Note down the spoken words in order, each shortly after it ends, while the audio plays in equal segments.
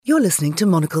You're listening to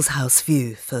Monocle's House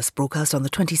View, first broadcast on the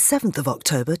 27th of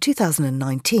October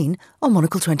 2019 on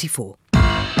Monocle 24.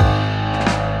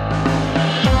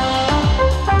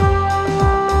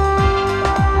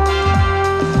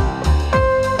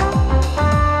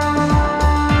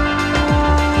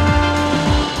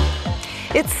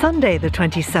 It's Sunday, the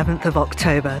 27th of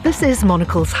October. This is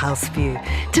Monocle's House View.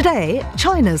 Today,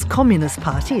 China's Communist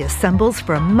Party assembles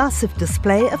for a massive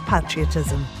display of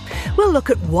patriotism. We'll look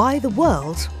at why the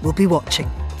world will be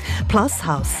watching. Plus,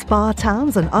 how spa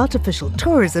towns and artificial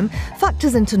tourism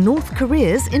factors into North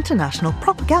Korea's international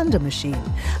propaganda machine.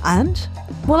 And...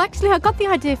 well, actually, I got the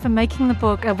idea for making the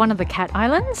book at one of the cat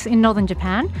islands in northern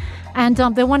Japan. And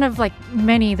they're one of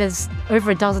many, there's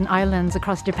over a dozen islands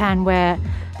across Japan where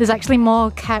there's actually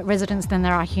more cat residents than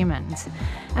there are humans.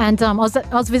 And I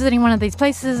was visiting one of these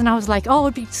places and I was like, oh, it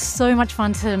would be so much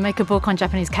fun to make a book on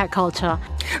Japanese cat culture.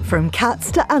 From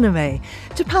cats to anime,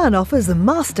 Japan offers a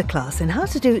masterclass in how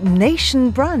to do nation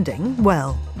branding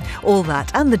well. All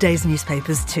that and the day's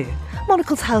newspapers too.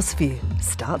 Monocle's House View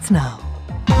starts now.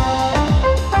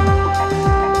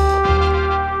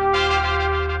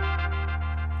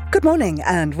 Good morning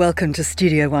and welcome to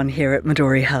Studio One here at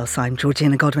Midori House. I'm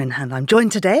Georgina Godwin and I'm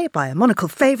joined today by a Monocle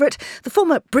favourite, the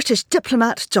former British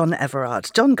diplomat John Everard.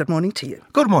 John, good morning to you.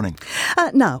 Good morning.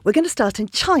 Now, we're going to start in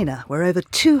China, where over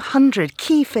 200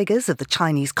 key figures of the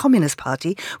Chinese Communist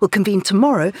Party will convene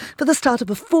tomorrow for the start of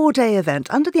a 4-day event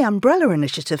under the Umbrella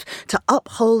Initiative to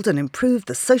uphold and improve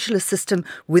the socialist system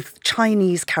with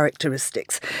Chinese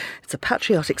characteristics. It's a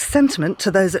patriotic sentiment to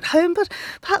those at home, but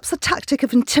perhaps a tactic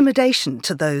of intimidation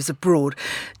to those abroad.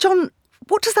 John,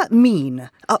 what does that mean,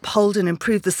 uphold and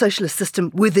improve the socialist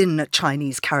system within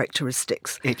Chinese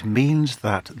characteristics? It means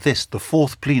that the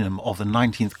fourth plenum of the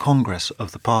 19th Congress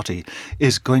of the party,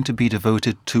 is going to be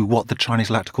devoted to what the Chinese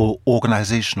like to call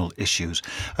organisational issues.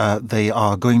 They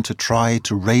are going to try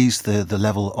to raise the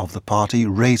level of the party,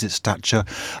 raise its stature,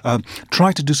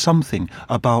 try to do something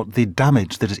about the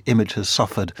damage that its image has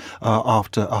suffered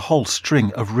after a whole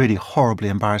string of really horribly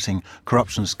embarrassing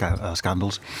corruption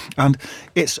scandals. And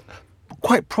it's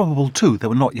quite probable, too, though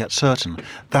we're not yet certain,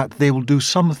 that they will do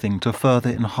something to further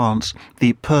enhance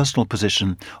the personal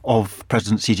position of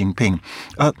President Xi Jinping.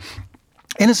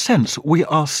 In a sense, we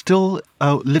are still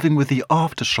living with the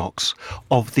aftershocks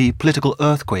of the political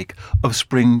earthquake of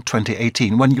spring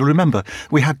 2018, when, you remember,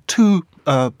 we had two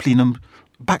plenum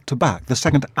back-to-back, the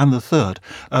second and the third,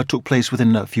 took place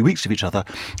within a few weeks of each other,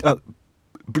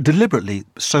 deliberately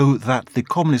so that the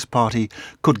Communist Party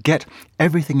could get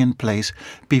everything in place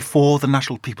before the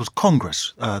National People's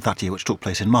Congress that year, which took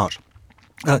place in March.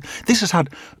 This has had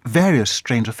various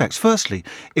strange effects. Firstly,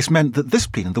 it's meant that this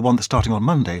plenum, the one that's starting on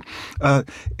Monday,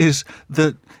 has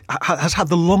had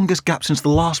the longest gap since the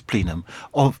last plenum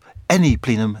of any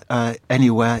plenum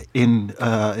anywhere in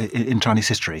Chinese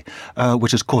history,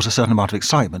 which has caused a certain amount of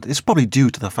excitement. It's probably due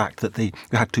to the fact that they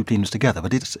had two plenums together,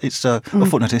 but it's a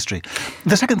footnote in history.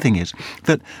 The second thing is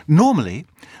that normally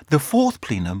the fourth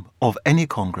plenum of any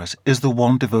Congress is the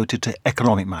one devoted to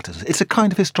economic matters. It's a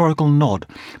kind of historical nod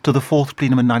to the fourth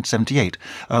plenum in 1978,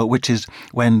 which is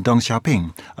when Deng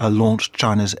Xiaoping launched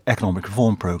China's economic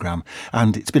reform program,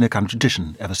 and it's been a kind of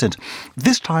tradition ever since.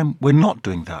 This time, we're not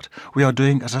doing that. We are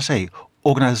doing, as I say,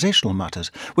 organisational matters,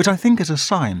 which I think is a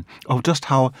sign of just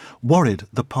how worried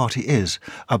the party is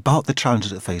about the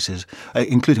challenges it faces,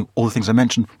 including all the things I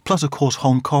mentioned, plus, of course,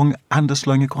 Hong Kong and a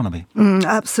slowing economy.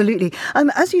 Absolutely.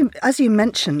 As you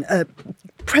mentioned,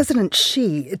 President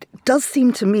Xi, it does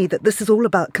seem to me that this is all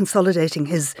about consolidating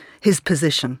his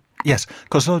position. Yes,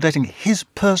 consolidating his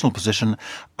personal position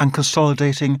and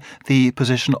consolidating the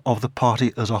position of the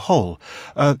party as a whole.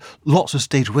 Lots of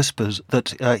stage whispers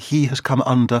that he has come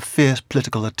under fierce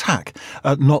political attack,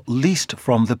 not least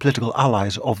from the political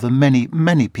allies of the many,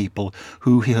 many people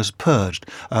who he has purged,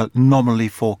 nominally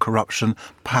for corruption,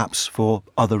 perhaps for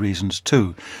other reasons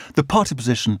too. The party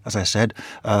position, as I said,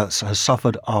 has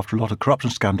suffered after a lot of corruption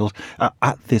scandals.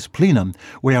 At this plenum,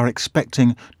 we are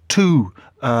expecting two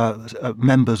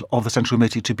members of the Central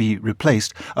Committee to be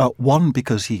replaced. One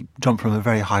because he jumped from a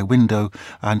very high window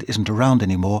and isn't around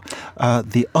anymore.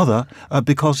 The other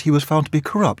because he was found to be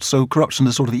corrupt. So corruption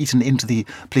has sort of eaten into the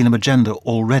plenum agenda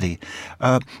already.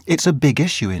 It's a big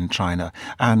issue in China.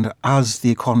 And as the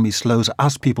economy slows,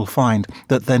 as people find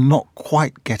that they're not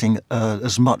quite getting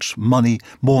as much money,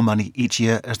 more money each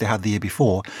year as they had the year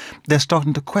before, they're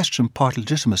starting to question party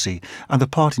legitimacy, and the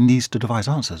party needs to devise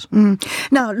answers.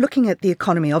 Now, looking at the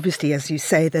economy, obviously, as you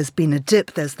say, there's been a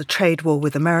dip, there's the trade war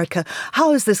with America.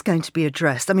 How is this going to be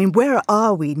addressed? I mean, where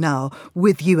are we now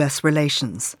with US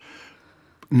relations?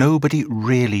 nobody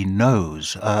really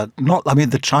knows.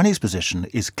 The Chinese position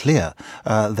is clear.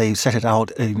 They set it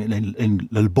out in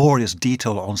laborious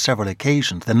detail on several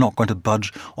occasions. They're not going to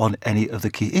budge on any of the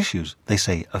key issues, they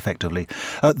say effectively.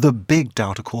 The big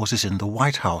doubt, of course, is in the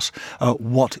White House.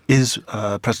 What is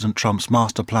President Trump's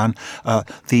master plan?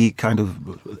 The kind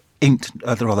of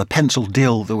the pencil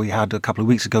deal that we had a couple of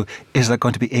weeks ago, is that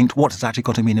going to be inked? What is it actually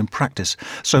going to mean in practice?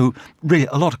 So really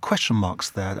a lot of question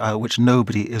marks there, which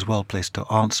nobody is well placed to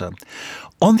answer.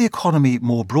 On the economy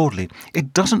more broadly,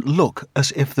 it doesn't look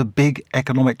as if the big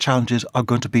economic challenges are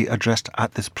going to be addressed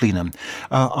at this plenum.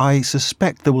 I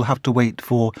suspect that we'll have to wait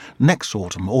for next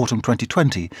autumn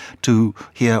 2020, to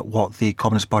hear what the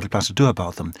Communist Party plans to do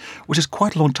about them, which is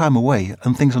quite a long time away,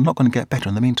 and things are not going to get better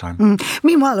in the meantime.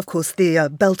 Meanwhile, of course, the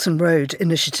Belt and Road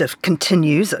initiative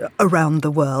continues around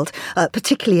the world,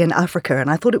 particularly in Africa.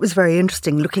 And I thought it was very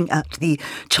interesting looking at the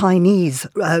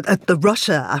at the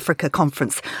Russia-Africa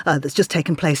conference that's just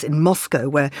taken place in Moscow,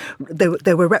 where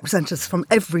there were representatives from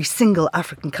every single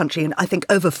African country, and I think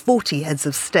over 40 heads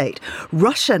of state.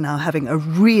 Russia now having a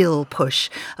real push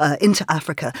into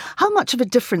Africa. How much of a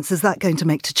difference is that going to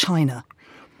make to China?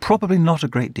 Probably not a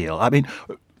great deal.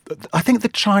 I think the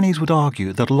Chinese would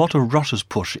argue that a lot of Russia's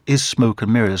push is smoke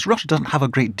and mirrors. Russia doesn't have a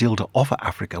great deal to offer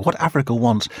Africa. What Africa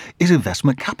wants is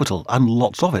investment capital, and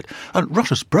lots of it. And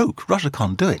Russia's broke. Russia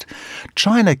can't do it.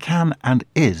 China can and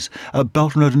is.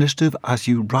 Belt and Road Initiative, as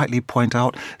you rightly point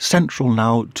out, central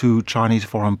now to Chinese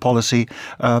foreign policy,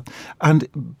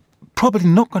 and probably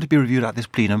not going to be reviewed at this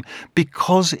plenum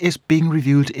because it's being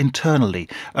reviewed internally.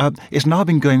 It's now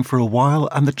been going for a while,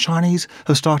 and the Chinese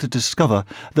have started to discover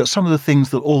that some of the things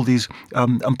that all these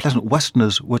unpleasant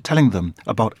Westerners were telling them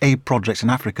about aid projects in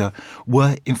Africa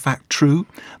were in fact true,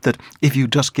 that if you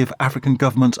just give African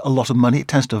governments a lot of money, it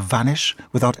tends to vanish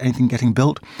without anything getting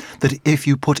built, that if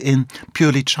you put in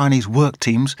purely Chinese work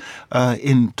teams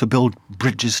in to build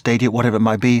bridges, stadia, whatever it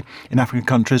might be, in African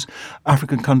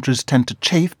countries tend to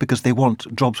chafe because they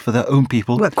want jobs for their own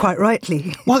people. Well, quite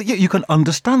rightly. Well, you can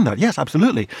understand that. Yes,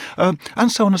 absolutely.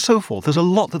 And so on and so forth. There's a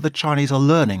lot that the Chinese are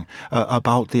learning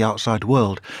about the outside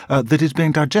world that is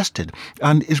being digested,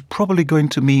 and is probably going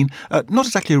to mean not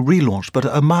exactly a relaunch, but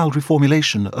a mild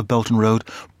reformulation of Belt and Road,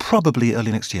 probably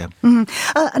early next year.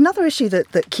 Another issue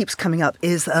that keeps coming up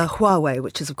is Huawei,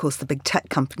 which is, of course, the big tech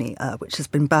company, which has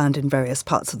been banned in various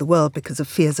parts of the world because of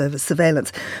fears over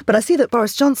surveillance. But I see that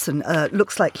Boris Johnson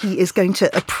looks like he is going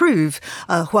to approve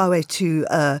Huawei to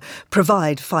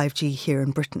provide 5G here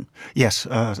in Britain. Yes,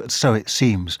 so it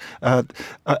seems.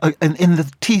 In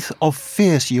the teeth of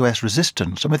fierce US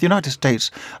resistance, the United States,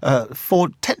 for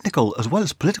technical as well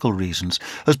as political reasons,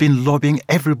 has been lobbying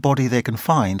everybody they can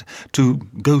find to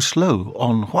go slow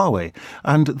on Huawei.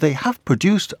 And they have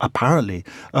produced, apparently,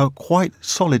 quite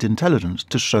solid intelligence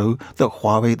to show that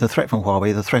Huawei, the threat from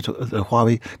Huawei, the threat that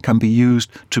Huawei can be used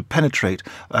to penetrate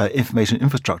information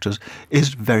infrastructures, is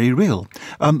very real.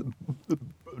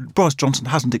 Boris Johnson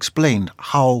hasn't explained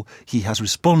how he has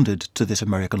responded to this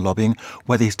American lobbying,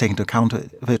 whether he's taken account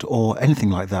of it or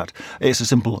anything like that.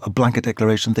 It's a blanket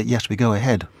declaration that, yes, we go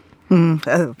ahead.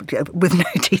 With no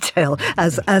detail,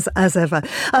 as ever.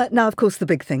 Now, of course, the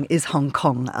big thing is Hong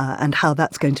Kong and how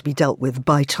that's going to be dealt with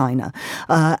by China.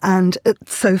 And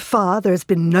so far, there has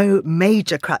been no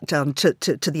major crackdown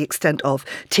to the extent of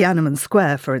Tiananmen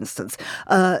Square, for instance.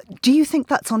 Do you think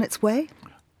that's on its way?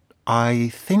 I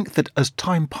think that as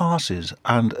time passes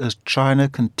and as China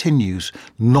continues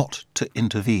not to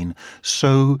intervene,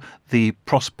 so the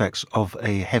prospects of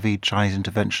a heavy Chinese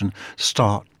intervention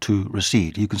start to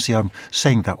recede. You can see I'm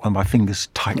saying that with my fingers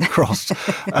tight crossed.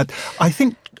 I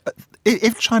think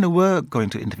if China were going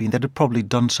to intervene, they'd have probably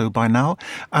done so by now.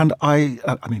 And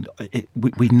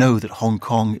we know that Hong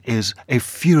Kong is a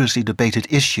furiously debated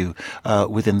issue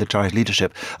within the Chinese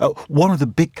leadership. One of the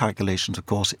big calculations, of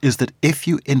course, is that if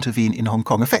you intervene in Hong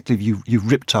Kong, effectively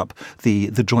you've ripped up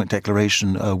the joint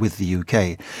declaration with the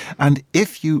UK. And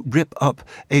if you rip up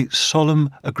a solemn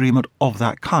agreement of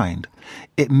that kind,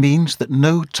 it means that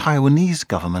no Taiwanese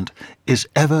government is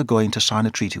ever going to sign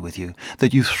a treaty with you,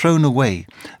 that you've thrown away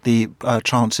the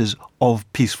chances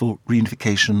of peaceful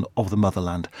reunification of the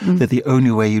motherland, that the only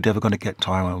way you'd ever going to get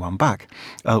Taiwan back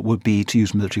would be to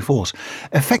use military force.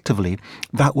 Effectively,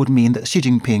 that would mean that Xi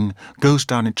Jinping goes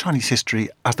down in Chinese history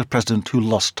as the president who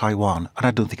lost Taiwan, and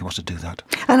I don't think he wants to do that.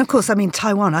 And of course,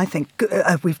 Taiwan, I think,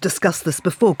 we've discussed this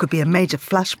before, could be a major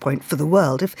flashpoint for the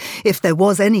world. If there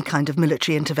was any kind of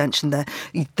military intervention there,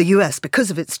 the US, because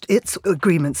of its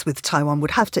agreements with Taiwan,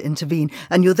 would have to intervene,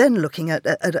 and you're then looking at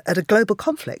a global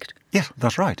conflict. Yes,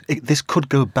 that's right. This could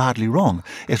go badly wrong.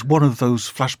 It's one of those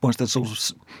flashpoints that sort of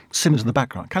simmers in the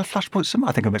background. Can a flashpoint simmer?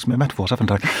 I think I've mixed my metaphors, haven't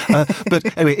I?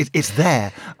 But anyway, it's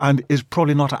there and is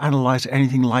probably not analysed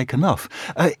anything like enough.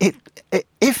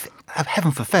 If,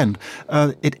 heaven forfend,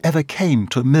 it ever came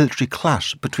to a military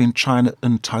clash between China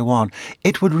and Taiwan,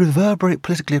 it would reverberate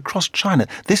politically across China.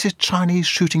 This is Chinese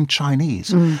shooting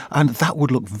Chinese, and that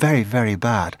would look very, very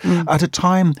bad. At a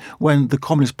time when the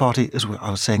Communist Party, as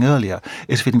I was saying earlier,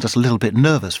 is feeling just a little bit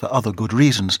nervous for other good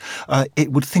reasons,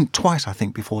 it would think twice, I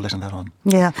think, before letting that on.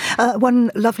 Yeah.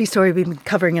 One lovely story we've been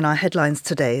covering in our headlines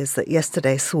today is that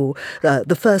yesterday saw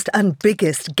the first and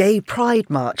biggest gay pride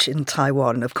march in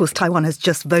Taiwan. Of course, Taiwan has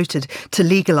just voted to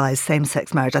legalise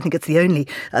same-sex marriage. I think it's the only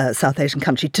South Asian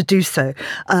country to do so.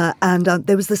 And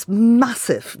there was this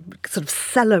massive sort of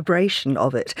celebration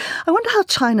of it. I wonder how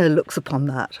China looks upon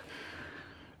that.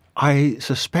 I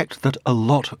suspect that a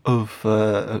lot of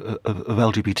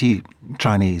LGBT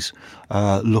Chinese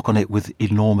look on it with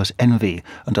enormous envy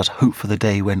and just hope for the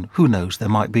day when, who knows, there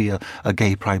might be a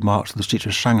gay pride march to the streets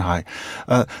of Shanghai.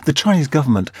 The Chinese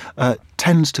government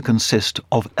tends to consist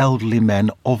of elderly men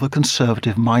of a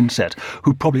conservative mindset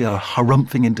who probably are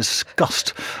harumphing in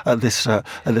disgust at this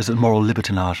moral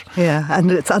libertinage. Yeah,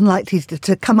 and it's unlikely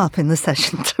to come up in the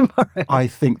session tomorrow. I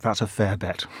think that's a fair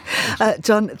bet.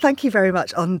 John, thank you very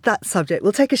much on that subject.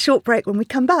 We'll take a short break. When we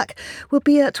come back, we'll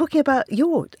be talking about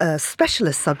your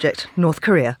specialist subject, North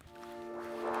Korea.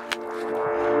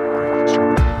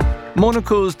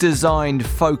 Monocle's designed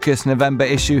Focus November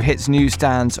issue hits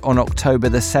newsstands on October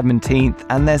the 17th,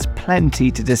 and there's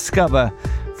plenty to discover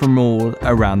from all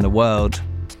around the world.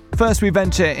 First, we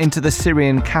venture into the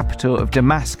Syrian capital of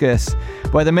Damascus,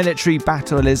 where the military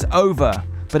battle is over,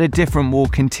 but a different war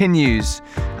continues,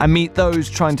 and meet those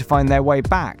trying to find their way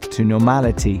back to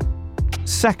normality.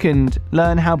 Second,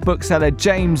 learn how bookseller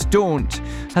James Daunt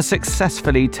has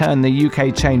successfully turned the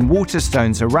UK chain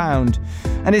Waterstones around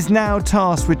and is now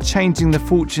tasked with changing the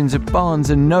fortunes of Barnes &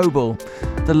 Noble,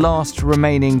 the last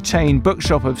remaining chain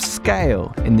bookshop of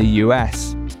scale in the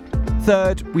US.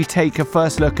 Third, we take a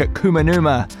first look at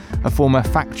Kumanuma, a former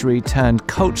factory turned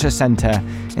culture centre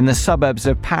in the suburbs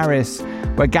of Paris,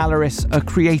 where gallerists are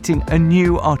creating a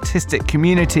new artistic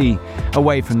community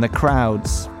away from the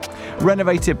crowds.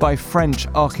 Renovated by French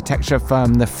architecture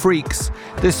firm The Freaks,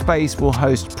 this space will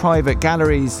host private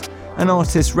galleries, an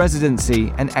artist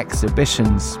residency and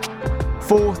exhibitions.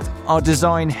 Fourth, our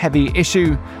design-heavy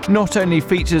issue not only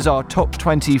features our top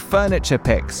 20 furniture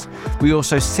picks, we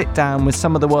also sit down with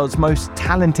some of the world's most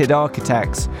talented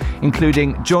architects,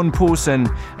 including John Paulson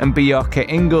and Bjarke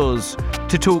Ingels,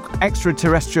 to talk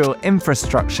extraterrestrial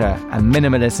infrastructure and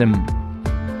minimalism.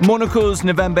 Monocle's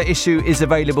November issue is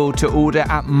available to order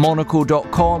at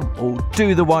monocle.com, or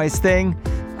do the wise thing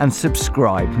and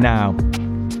subscribe now.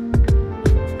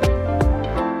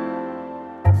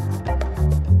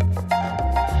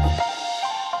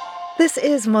 This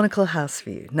is Monocle House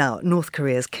View. Now, North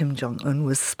Korea's Kim Jong-un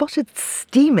was spotted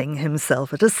steaming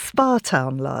himself at a spa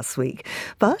town last week.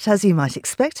 But, as you might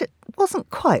expect, it wasn't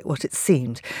quite what it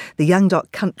seemed. The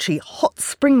Yangdok country hot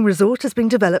spring resort has been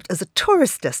developed as a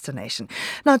tourist destination.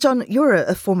 Now, John, you're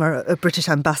a former British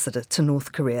ambassador to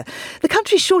North Korea. The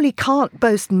country surely can't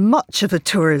boast much of a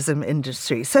tourism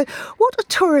industry. So what are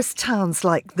tourist towns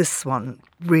like this one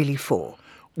really for?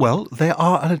 Well, they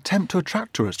are an attempt to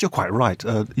attract tourists. You're quite right.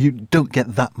 You don't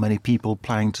get that many people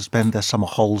planning to spend their summer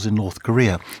holes in North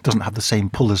Korea. It doesn't have the same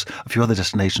pull as a few other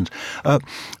destinations.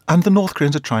 And the North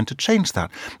Koreans are trying to change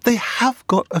that. They have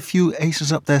got a few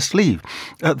aces up their sleeve.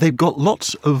 They've got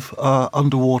lots of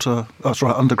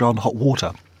underground hot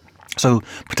water. So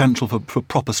potential for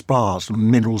proper spas and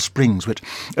mineral springs, which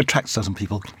attracts certain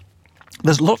people.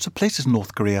 There's lots of places in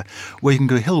North Korea where you can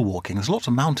go hill walking. There's lots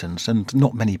of mountains and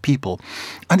not many people.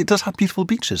 And it does have beautiful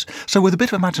beaches. So with a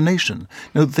bit of imagination,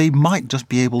 they might just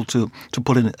be able to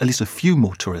pull in at least a few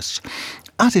more tourists.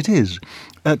 As it is,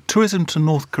 tourism to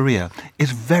North Korea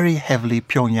is very heavily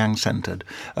Pyongyang-centred.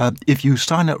 If you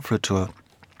sign up for a tour,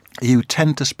 you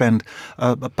tend to spend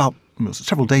about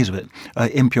several days of it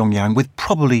in Pyongyang, with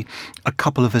probably a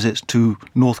couple of visits to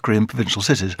North Korean provincial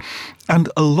cities. And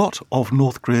a lot of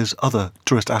North Korea's other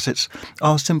tourist assets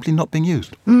are simply not being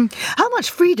used. How much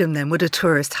freedom, then, would a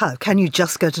tourist have? Can you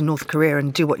just go to North Korea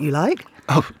and do what you like?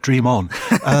 Oh, dream on.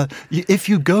 If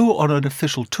you go on an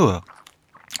official tour,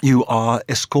 you are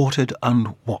escorted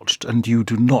and watched, and you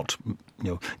do not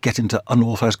get into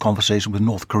unauthorized conversation with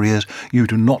North Koreans. You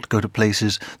do not go to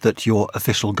places that your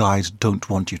official guides don't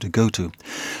want you to go to.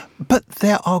 But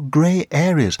there are grey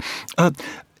areas.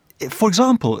 For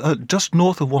example, just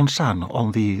north of Wonsan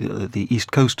on the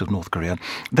east coast of North Korea,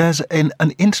 there's an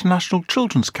international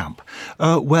children's camp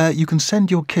where you can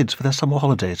send your kids for their summer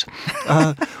holidays,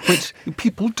 which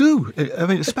people do. I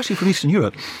mean, especially from Eastern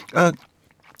Europe.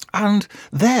 And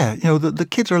there, the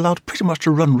kids are allowed pretty much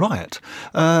to run riot.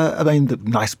 I mean, the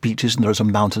nice beaches and there are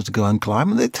some mountains to go and climb,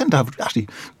 and they tend to have actually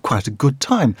quite a good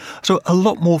time. So a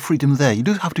lot more freedom there. You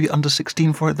do have to be under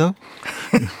 16 for it, though.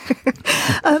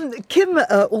 Kim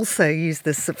also used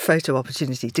this photo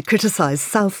opportunity to criticise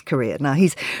South Korea. Now,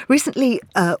 he's recently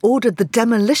ordered the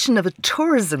demolition of a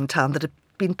tourism town that had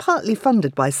been partly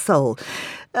funded by Seoul.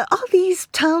 Are these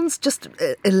towns just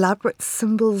elaborate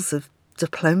symbols of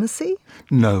diplomacy?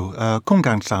 No.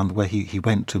 Kumgangsan, where he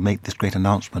went to make this great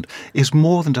announcement, is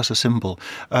more than just a symbol.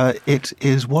 It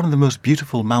is one of the most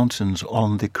beautiful mountains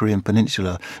on the Korean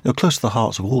peninsula, close to the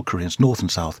hearts of all Koreans, north and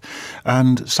south.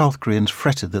 And South Koreans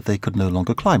fretted that they could no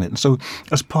longer climb it. And so,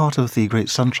 as part of the Great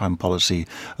Sunshine Policy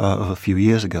of a few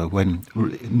years ago, when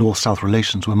North-South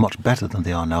relations were much better than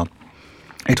they are now,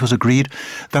 it was agreed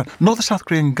that not the South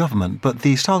Korean government, but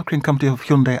the South Korean company of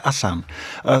Hyundai Asan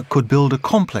could build a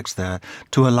complex there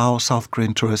to allow South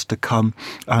Korean tourists to come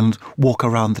and walk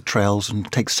around the trails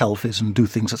and take selfies and do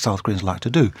things that South Koreans like to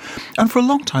do. And for a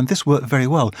long time, this worked very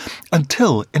well,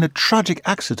 until in a tragic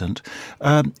accident,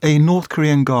 a North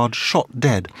Korean guard shot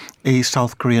dead a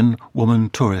South Korean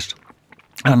woman tourist.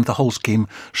 And the whole scheme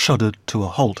shuddered to a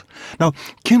halt. Now,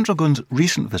 Kim Jong-un's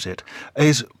recent visit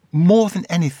is more than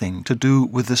anything to do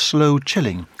with the slow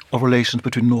chilling of relations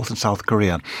between North and South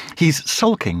Korea. He's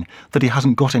sulking that he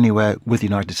hasn't got anywhere with the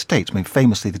United States. I mean,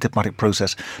 famously, the diplomatic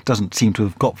process doesn't seem to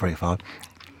have got very far.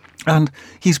 And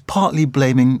he's partly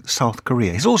blaming South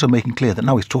Korea. He's also making clear that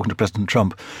now he's talking to President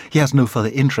Trump, he has no further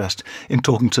interest in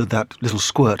talking to that little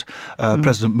squirt,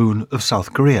 President Moon of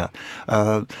South Korea.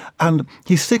 And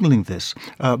he's signalling this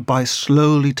by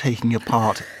slowly taking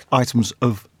apart items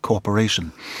of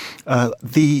cooperation.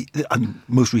 And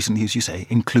most recently, as you say,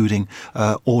 including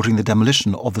ordering the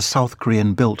demolition of the South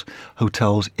Korean-built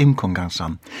hotels in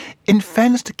Kumgangsan. In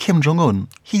fairness to Kim Jong-un,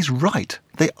 he's right.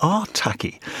 They are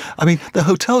tacky. I mean, the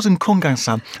hotels in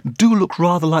Kumgangsan do look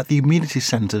rather like the amenity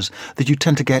centres that you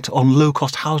tend to get on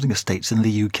low-cost housing estates in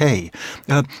the UK.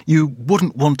 You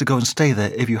wouldn't want to go and stay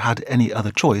there if you had any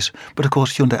other choice. But of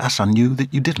course, Hyundai Asan knew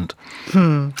that you didn't.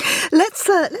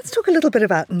 Let's talk a little bit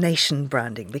about nation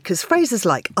branding, because phrases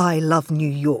like "I love New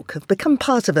York" have become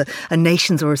part of a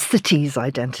nation's or a city's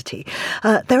identity.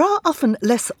 There are often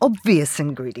less obvious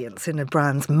ingredients in a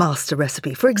brand's master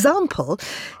recipe. For example,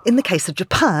 in the case of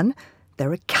Japan,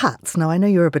 there are cats. Now, I know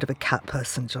you're a bit of a cat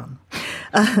person, John.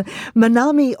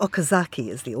 Manami Okazaki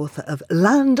is the author of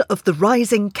Land of the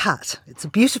Rising Cat. It's a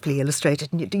beautifully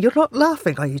illustrated... You're not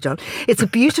laughing, are you, John? It's a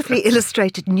beautifully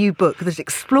illustrated new book that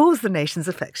explores the nation's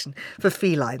affection for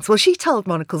felines. Well, she told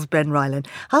Monocle's Ben Ryland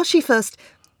how she first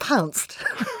pounced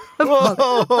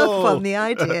upon the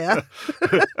idea.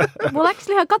 Well,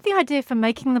 actually, I got the idea for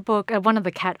making the book at one of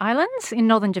the cat islands in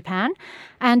northern Japan.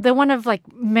 And they're one of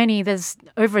many, there's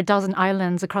over a dozen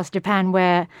islands across Japan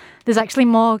where there's actually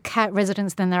more cat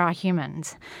residents than there are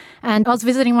humans. And I was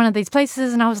visiting one of these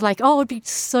places and I was like, oh, it would be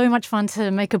so much fun to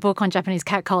make a book on Japanese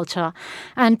cat culture.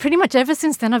 And pretty much ever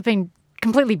since then, I've been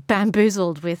completely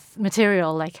bamboozled with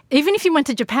material. Even if you went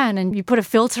to Japan and you put a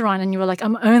filter on and you were like,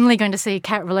 I'm only going to see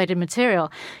cat-related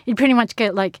material, you'd pretty much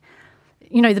get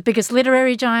the biggest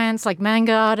literary giants, like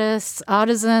manga artists,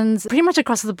 artisans, pretty much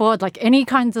across the board, any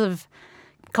kinds of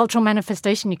cultural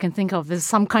manifestation you can think of. There's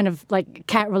some kind of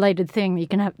cat-related thing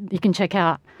that you can check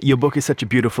out. Your book is such a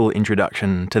beautiful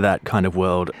introduction to that kind of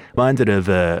world. Reminds it of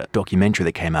a documentary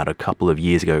that came out a couple of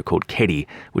years ago called Kedi,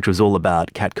 which was all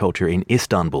about cat culture in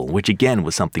Istanbul, which again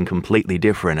was something completely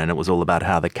different, and it was all about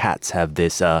how the cats have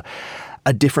this a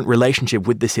different relationship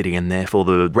with the city, and therefore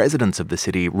the residents of the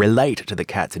city relate to the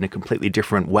cats in a completely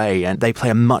different way, and they play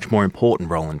a much more important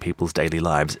role in people's daily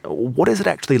lives. What is it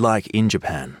actually like in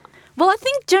Japan? Well, I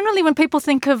think generally when people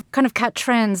think of kind of cat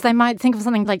trends, they might think of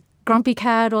something like Grumpy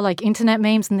Cat or internet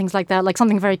memes and things like that,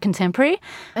 something very contemporary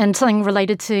and something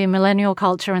related to millennial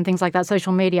culture and things like that,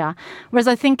 social media. Whereas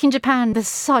I think in Japan, there's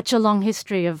such a long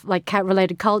history of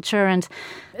cat-related culture, and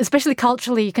especially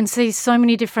culturally, you can see so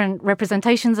many different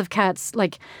representations of cats,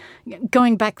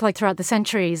 going back throughout the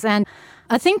centuries. And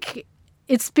I think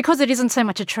it's because it isn't so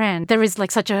much a trend. There is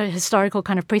such a historical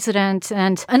kind of precedent.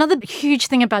 And another huge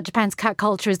thing about Japan's cat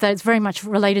culture is that it's very much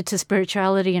related to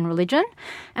spirituality and religion.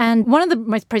 And one of the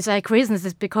most prosaic reasons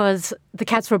is because the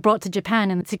cats were brought to Japan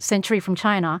in the 6th century from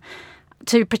China.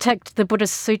 to protect the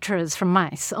Buddhist sutras from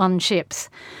mice on ships.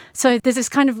 So there's this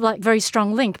kind of like very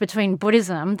strong link between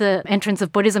Buddhism, the entrance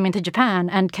of Buddhism into Japan,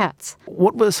 and cats.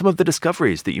 What were some of the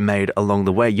discoveries that you made along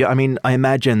the way? I mean, I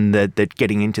imagine that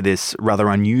getting into this rather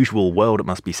unusual world, it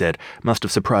must be said, must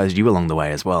have surprised you along the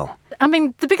way as well. I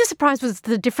mean, the biggest surprise was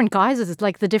the different guises,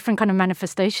 like the different kind of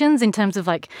manifestations in terms of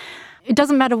like, it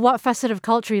doesn't matter what facet of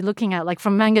culture you're looking at, like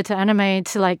from manga to anime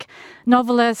to like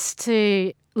novelists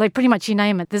to like pretty much you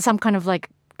name it. There's some kind of like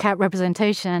cat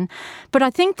representation. But I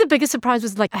think the biggest surprise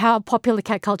was like how popular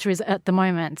cat culture is at the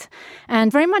moment,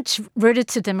 and very much rooted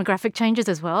to demographic changes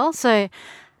as well. So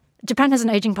Japan has an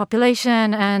aging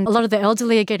population and a lot of the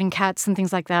elderly are getting cats and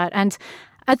things like that. And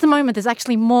at the moment, there's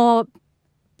actually more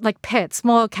like pets,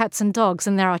 more cats and dogs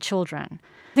than there are children.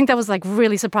 I think that was like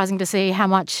really surprising to see how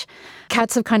much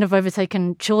cats have kind of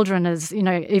overtaken children as, you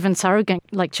know, even surrogate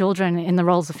like children in the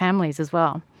roles of families as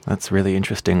well. That's really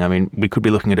interesting. I mean, we could be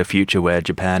looking at a future where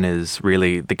Japan is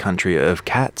really the country of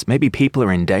cats. Maybe people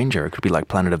are in danger. It could be like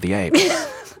Planet of the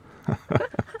Apes.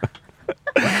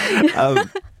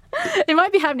 It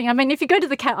might be happening. I mean, if you go to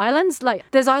the cat islands, like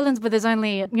there's islands where there's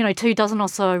only, 24 or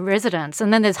so residents,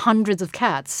 and then there's hundreds of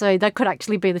cats. So that could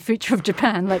actually be the future of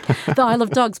Japan, like the Isle of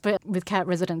Dogs, but with cat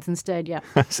residents instead, yeah.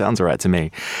 Sounds all right to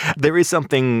me. There is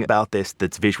something about this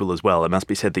that's visual as well. It must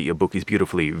be said that your book is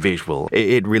beautifully visual.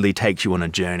 It really takes you on a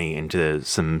journey into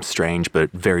some strange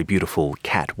but very beautiful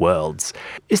cat worlds.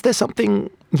 Is there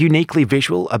something uniquely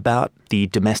visual about the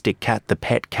domestic cat, the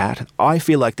pet cat? I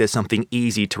feel like there's something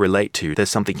easy to relate to. There's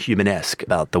something humanesque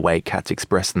about the way cats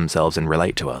express themselves and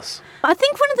relate to us. I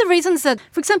think one of the reasons that,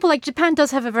 for example, like Japan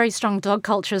does have a very strong dog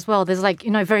culture as well. There's like,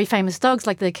 very famous dogs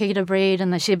like the Akita breed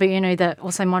and the Shiba Inu that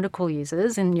also Monocle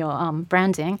uses in your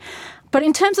branding. But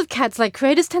in terms of cats, like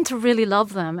creators tend to really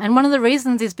love them. And one of the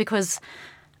reasons is because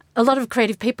a lot of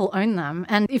creative people own them.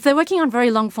 And if they're working on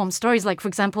very long-form stories, like, for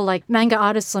example, like manga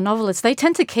artists or novelists, they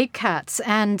tend to keep cats.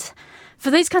 And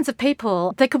for these kinds of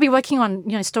people, they could be working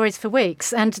on, stories for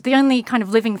weeks, and the only kind of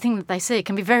living thing that they see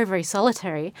can be very, very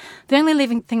solitary. The only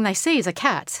living thing they see is a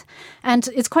cat. And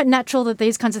it's quite natural that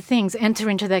these kinds of things enter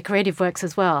into their creative works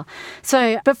as well.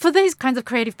 So, but for these kinds of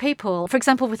creative people, for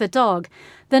example, with a dog,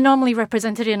 they're normally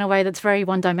represented in a way that's very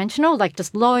one-dimensional, like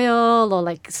just loyal or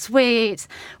like sweet,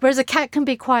 whereas a cat can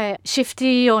be quite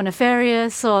shifty or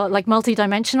nefarious or like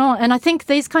multi-dimensional. And I think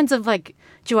these kinds of like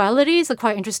dualities are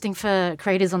quite interesting for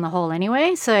creators on the whole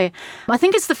anyway. So I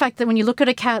think it's the fact that when you look at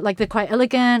a cat, like they're quite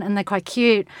elegant and they're quite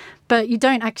cute, but you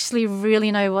don't actually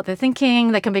really know what they're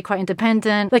thinking. They can be quite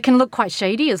independent. They can look quite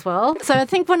shady as well. So I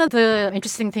think one of the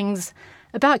interesting things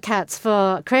about cats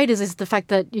for creators is the fact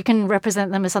that you can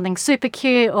represent them as something super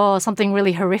cute or something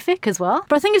really horrific as well.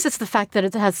 But I think it's just the fact that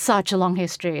it has such a long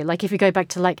history. Like if you go back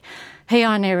to like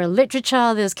Heian era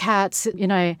literature, there's cats,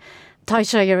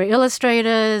 Taisho era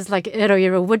illustrators, like Edo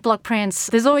era woodblock prints.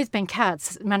 There's always been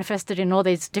cats manifested in all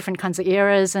these different kinds of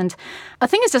eras. And I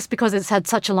think it's just because it's had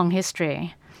such a long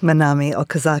history. Manami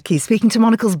Okazaki speaking to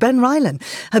Monocle's Ben Rylan.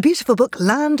 Her beautiful book,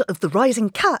 Land of the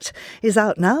Rising Cat, is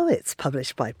out now. It's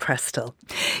published by Prestel.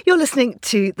 You're listening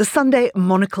to the Sunday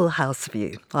Monocle House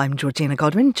View. I'm Georgina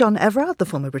Godwin. John Everard, the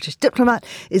former British diplomat,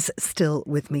 is still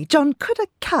with me. John, could a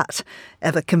cat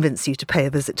ever convince you to pay a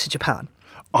visit to Japan?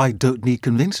 I don't need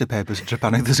convincing a visit to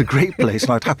Japan. I think there's a great place,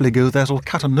 and I'd happily go there, all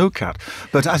cat or no cat.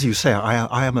 But as you say,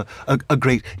 I am a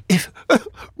great, if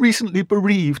recently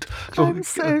bereaved. So, I'm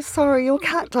so sorry, your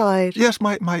cat died. Yes,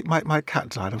 my cat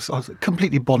died. I was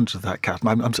completely bonded to that cat,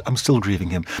 and I'm still grieving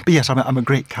him. But yes, I'm a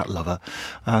great cat lover,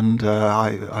 and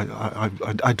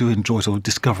I do enjoy sort of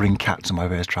discovering cats in my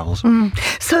various travels.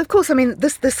 So of course, I mean,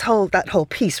 that whole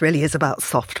piece really is about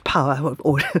soft power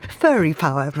or furry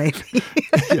power, maybe.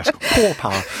 Yes, paw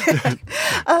power.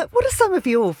 What are some of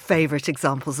your favourite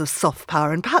examples of soft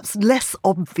power and perhaps less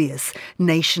obvious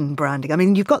nation branding? I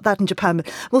mean, you've got that in Japan, but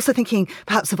I'm also thinking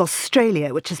perhaps of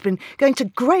Australia, which has been going to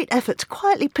great effort to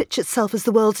quietly pitch itself as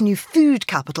the world's new food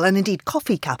capital and indeed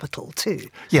coffee capital too.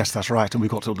 Yes, that's right. And we've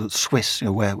got sort of Swiss,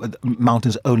 where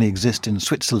mountains only exist in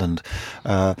Switzerland.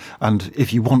 And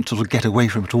if you want to sort of get away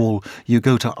from it all, you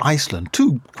go to Iceland.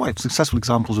 Two quite successful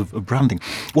examples of branding.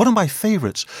 One of my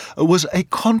favourites was a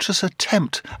conscious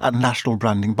attempt at national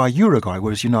branding by Uruguay,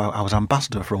 whereas, I was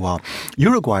ambassador for a while.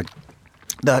 Uruguay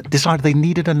decided they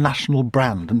needed a national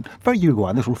brand, and very Uruguay,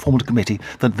 and this will form a committee,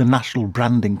 the National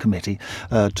Branding Committee,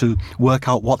 to work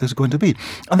out what this was going to be.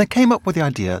 And they came up with the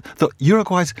idea that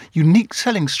Uruguay's unique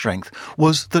selling strength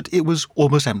was that it was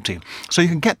almost empty. So you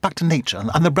can get back to nature,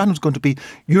 and the brand was going to be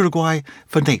Uruguay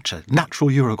for nature, natural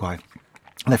Uruguay.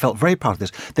 And they felt very proud of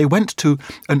this. They went to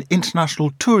an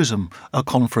international tourism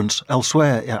conference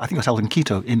elsewhere, I think it was held in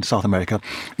Quito in South America,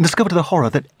 and discovered to the horror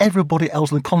that everybody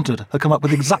else on the continent had come up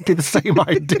with exactly the same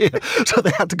idea. So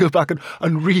they had to go back and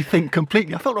rethink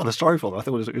completely. I felt rather sorry for them. I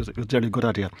thought it was generally a good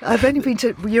idea. I've only been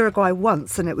to Uruguay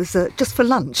once, and it was just for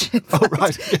lunch. Oh,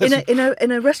 right. Yes.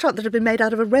 In a restaurant that had been made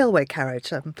out of a railway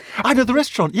carriage. I know the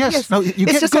restaurant, yes. No, you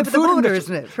it's get just good over the food border,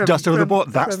 isn't it? Just over the border.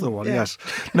 That's the one, yeah. yes.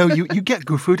 No, you get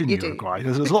good food in You Uruguay.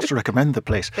 There's lots to recommend the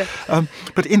place. Yeah.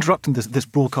 But interrupting this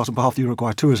broadcast on behalf of the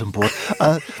Uruguay Tourism Board,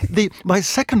 my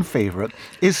second favourite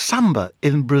is samba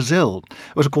in Brazil.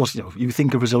 Which, of course, you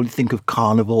think of Brazil, you think of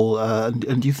carnival,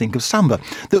 and you think of samba.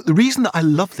 The reason that I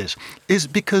love this is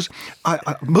because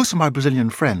most of my Brazilian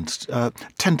friends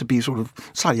tend to be sort of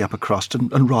slightly upper crust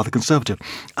and rather conservative,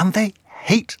 and they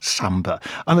hate samba.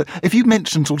 And if you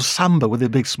mention sort of samba with a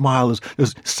big smile as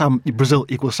Brazil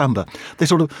equals samba, they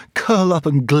sort of curl up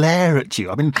and glare at you.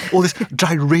 I mean, all this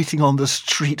gyrating on the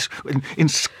street in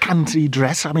scanty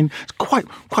dress. I mean, it's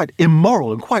quite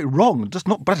immoral and quite wrong. Just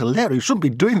not hilarious. You shouldn't be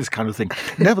doing this kind of thing.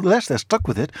 Nevertheless, they're stuck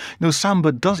with it.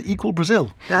 Samba does equal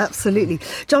Brazil. Absolutely.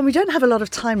 John, we don't have a lot of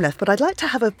time left, but I'd like to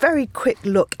have a very quick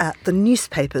look at the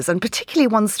newspapers, and particularly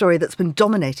one story that's been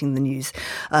dominating the news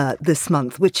this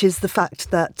month, which is the fact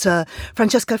that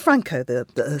Francisco Franco,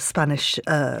 the Spanish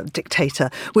dictator,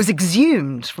 was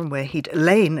exhumed from where he'd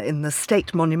lain in the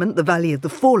state monument, the Valley of the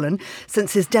Fallen,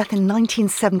 since his death in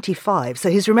 1975. So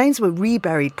his remains were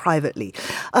reburied privately.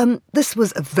 This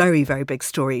was a very, very big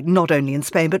story, not only in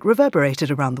Spain, but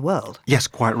reverberated around the world. Yes,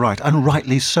 quite right, and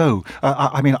rightly so.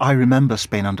 I remember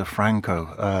Spain under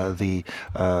Franco.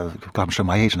 I'm showing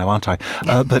my age now, aren't I?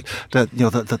 But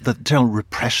the general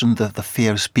repression, the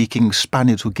fear of speaking.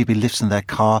 Spaniards would give you lifts in their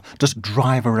car, just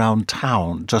drive around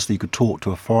town just so you could talk to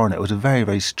a foreigner. It was a very,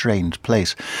 very strange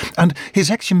place. And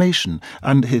his exhumation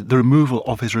and the removal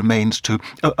of his remains to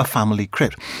a family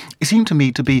crypt, it seemed to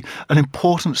me to be an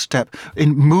important step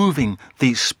in moving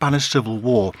the Spanish Civil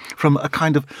War from a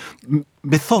kind of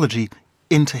mythology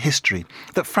into history,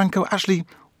 that Franco actually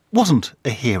wasn't a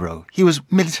hero. He was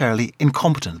militarily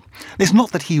incompetent. It's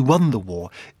not that he won the war,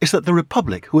 it's that the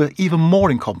Republic, who were even more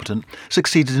incompetent,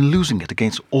 succeeded in losing it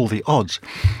against all the odds.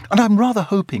 And I'm rather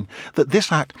hoping that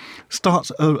this act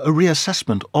starts a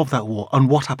reassessment of that war and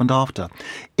what happened after,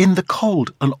 in the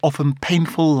cold and often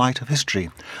painful light of history,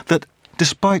 that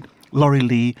despite Laurie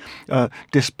Lee,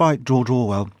 despite George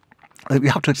Orwell, we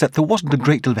have to accept there wasn't a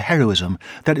great deal of heroism,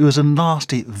 that it was a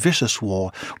nasty, vicious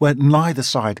war where neither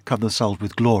side covered themselves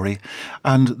with glory,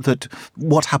 and that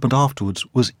what happened afterwards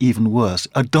was even worse.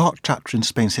 A dark chapter in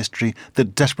Spain's history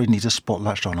that desperately needs a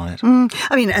spotlight shone on it. And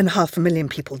 500,000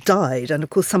 people died, and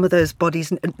of course some of those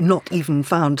bodies not even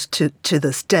found to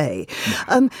this day.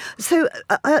 So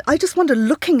I just wonder,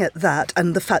 looking at that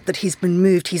and the fact that he's been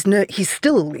moved, he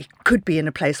still could be in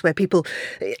a place where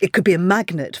it could be a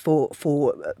magnet for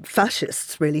fascists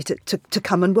really to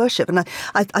come and worship. And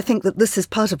I think that this is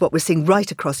part of what we're seeing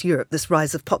right across Europe, this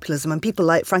rise of populism, and people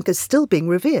like Franco still being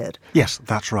revered. Yes,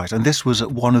 that's right. And this was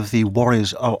one of the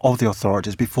worries of the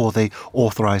authorities before they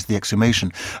authorised the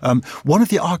exhumation. One of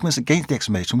the arguments against the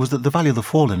exhumation was that the Valley of the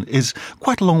Fallen is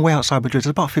quite a long way outside Madrid. It's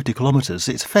about 50 kilometres.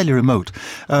 It's fairly remote.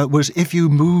 Whereas if you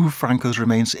move Franco's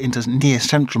remains into near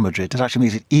central Madrid, it actually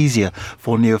makes it easier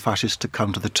for neo-fascists to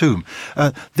come to the tomb.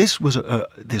 This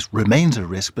remains a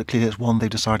risk, but clearly it's one they've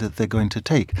decided they're going to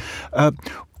take.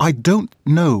 I don't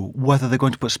know whether they're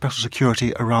going to put special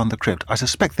security around the crypt. I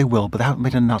suspect they will, but they haven't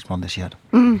made an announcement on this yet.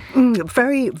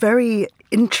 Very, very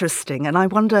interesting. And I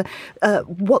wonder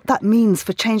what that means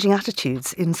for changing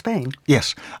attitudes in Spain.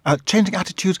 Yes, changing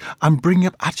attitudes and bringing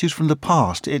up attitudes from the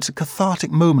past. It's a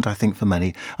cathartic moment, I think, for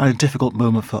many, and a difficult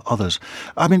moment for others.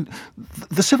 I mean,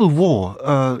 the Civil War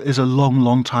is a long,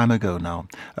 long time ago now.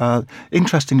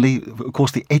 Interestingly, of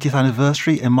course, the 80th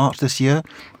anniversary in March this year,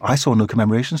 I saw no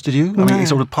commemorations, did you? I mean, it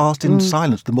sort of passed in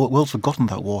silence. The world's forgotten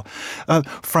that war.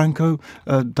 Franco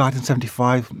died in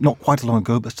 75, not quite a long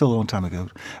ago, but still a long time ago.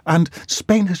 And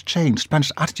Spain has changed.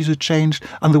 Spanish attitudes have changed,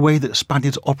 and the way that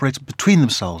Spaniards operate between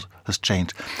themselves has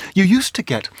changed. You used to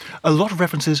get a lot of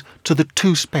references to the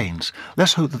two Spains.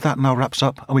 Let's hope that now wraps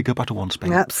up and we go back to one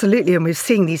Spain. Absolutely, and we're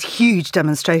seeing these huge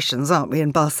demonstrations, aren't we,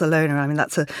 in Barcelona? I mean,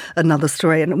 that's another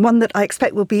story, and one that I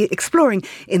expect we'll be exploring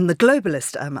in The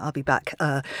Globalist. I'll be back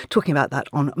talking about that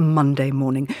on Monday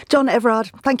morning. John,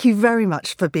 Everard, thank you very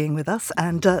much for being with us,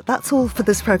 and that's all for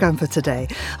this programme for today.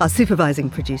 Our supervising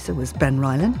producer was Ben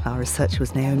Ryland. Our research research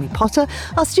was Naomi Potter.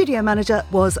 Our studio manager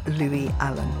was Louis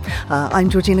Allen. I'm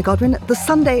Georgina Godwin. The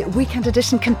Sunday weekend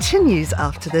edition continues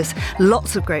after this.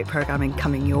 Lots of great programming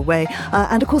coming your way.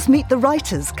 And of course, Meet the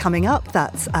Writers coming up.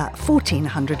 That's at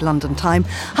 1400 London time.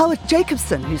 Howard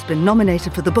Jacobson, who's been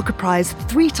nominated for the Booker Prize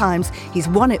 3 times, he's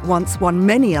won it once, won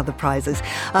many other prizes,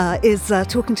 is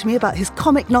talking to me about his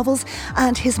comic novels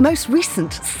and his most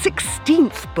recent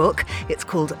 16th book. It's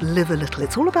called Live a Little.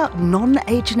 It's all about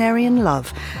non-agenarian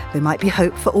love. There might be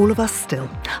hope for all of us still.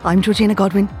 I'm Georgina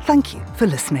Godwin. Thank you for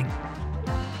listening.